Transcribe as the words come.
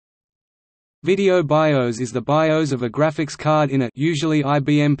Video BIOS is the BIOS of a graphics card in a usually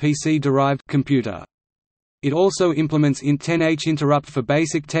IBM PC-derived computer. It also implements int10H interrupt for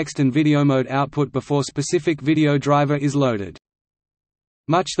basic text and video mode output before specific video driver is loaded.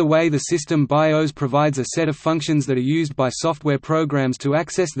 Much the way the system BIOS provides a set of functions that are used by software programs to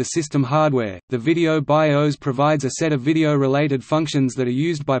access the system hardware, the video BIOS provides a set of video-related functions that are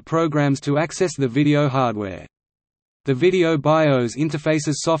used by programs to access the video hardware. The video BIOS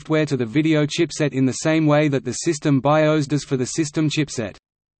interfaces software to the video chipset in the same way that the system BIOS does for the system chipset.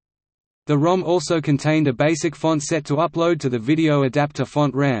 The ROM also contained a basic font set to upload to the video adapter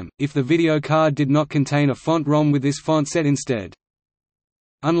font RAM, if the video card did not contain a font ROM with this font set instead.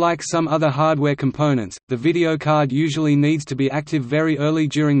 Unlike some other hardware components, the video card usually needs to be active very early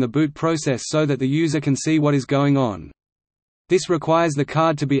during the boot process so that the user can see what is going on. This requires the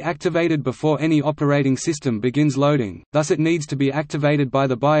card to be activated before any operating system begins loading, thus it needs to be activated by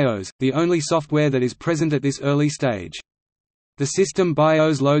the BIOS, the only software that is present at this early stage. The system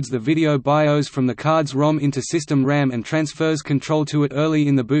BIOS loads the video BIOS from the card's ROM into system RAM and transfers control to it early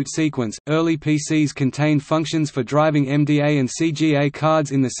in the boot sequence. Early PCs contained functions for driving MDA and CGA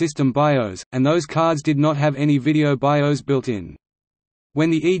cards in the system BIOS, and those cards did not have any video BIOS built in. When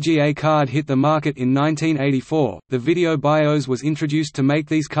the EGA card hit the market in 1984, the video BIOS was introduced to make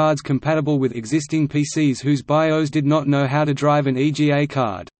these cards compatible with existing PCs whose BIOS did not know how to drive an EGA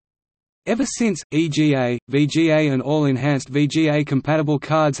card. Ever since, EGA, VGA and all enhanced VGA-compatible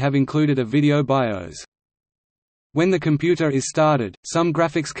cards have included a video BIOS. When the computer is started, some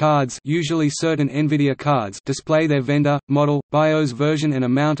graphics cards, usually certain NVIDIA cards, display their vendor, model, BIOS version and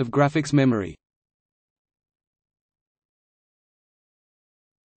amount of graphics memory.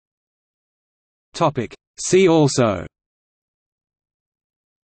 See also: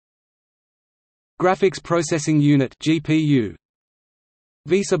 Graphics Processing Unit (GPU),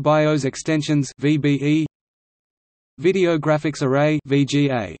 VESA BIOS Extensions (VBE), Video Graphics Array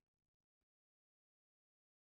 (VGA).